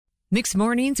Mixed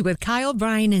Mornings with Kyle,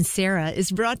 Bryan, and Sarah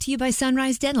is brought to you by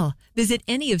Sunrise Dental. Visit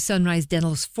any of Sunrise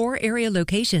Dental's 4 area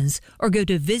locations or go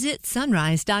to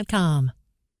visitsunrise.com.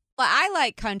 Well, I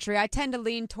like country. I tend to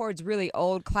lean towards really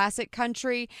old classic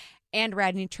country and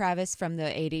Rodney Travis from the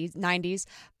 80s, 90s.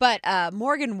 But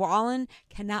Morgan Wallen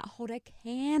cannot hold a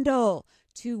candle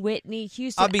to Whitney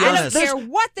Houston. I'll be honest. I don't care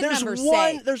what the numbers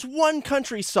say. There's one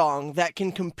country song that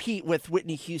can compete with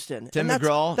Whitney Houston. Tim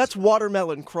McGraw? That's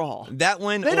Watermelon Crawl. That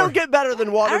one. They don't get better than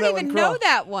I Watermelon don't even Crawl. know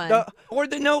that one. Or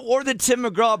the Tim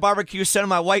McGraw barbecue set on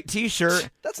my white T-shirt.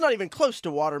 That's not even close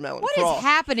to Watermelon What Crawl. is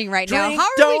happening right Drink, now? How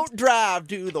are don't drive,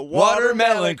 do the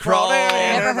Watermelon Crawl.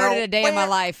 Never heard it a day in my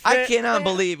life. I cannot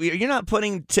believe you're not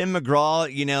putting Tim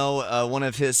McGraw, one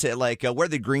of his Where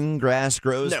the Green Grass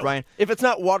Grows, No. Bryan. If it's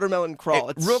not Watermelon Crawl,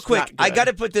 it's real quick, not good. I got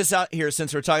to put this out here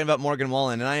since we're talking about Morgan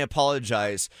Wallen, and I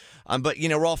apologize. But,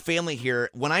 we're all family here.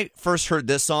 When I first heard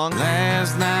this song,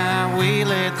 Last night we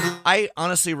let I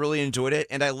honestly really enjoyed it,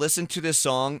 and I listened to this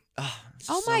song.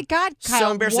 Oh, my God, Kyle.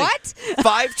 So embarrassing. What?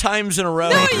 5 times in a row.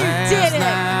 No, you didn't.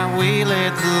 night we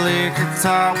let the liquor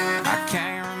talk. I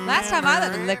can't remember. Last time I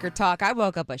let the liquor talk, I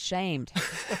woke up ashamed.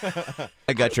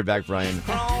 I got your back, Bryan.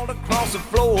 Crawled across the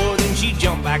floor, then she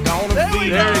jumped back on her feet.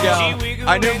 There you go. She wiggled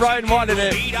I knew and Bryan she wanted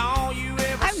it. beat all you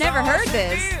ever I've never saw. heard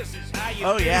this.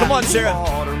 Oh, yeah. Come on, Sarah.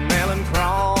 Watermelon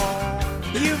crawl.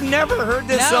 You've never heard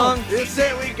this No. song? It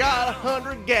said we got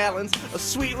 100 gallons of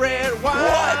sweet red wine.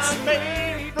 What?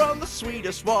 Made from the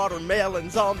sweetest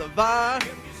watermelons on the vine.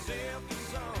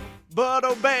 But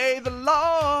obey the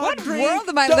law. What Drink, world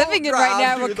am I don't living in right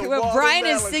now drive, do the where Bryan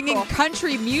is watermelon singing crawl.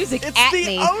 country music It's at the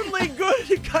me? only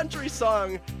good country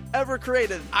song ever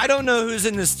created. I don't know who's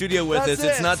in the studio with That's us.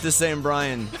 It's it. not the same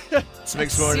Bryan. It's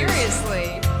Mixed Mornings.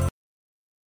 Seriously.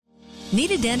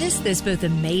 Need a dentist that's both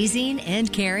amazing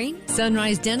and caring?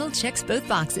 Sunrise Dental checks both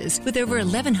boxes with over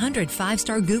 1,100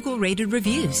 5-star Google-rated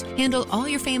reviews. Handle all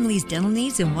your family's dental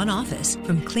needs in one office,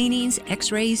 from cleanings,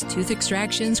 x-rays, tooth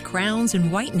extractions, crowns,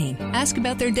 and whitening. Ask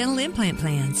about their dental implant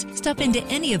plans. Stop into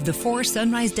any of the 4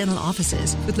 Sunrise Dental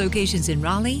offices with locations in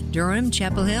Raleigh, Durham,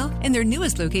 Chapel Hill, and their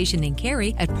newest location in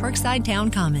Cary at Parkside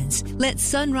Town Commons. Let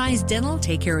Sunrise Dental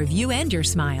take care of you and your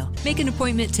smile. Make an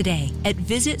appointment today at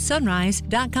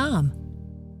visitsunrise.com.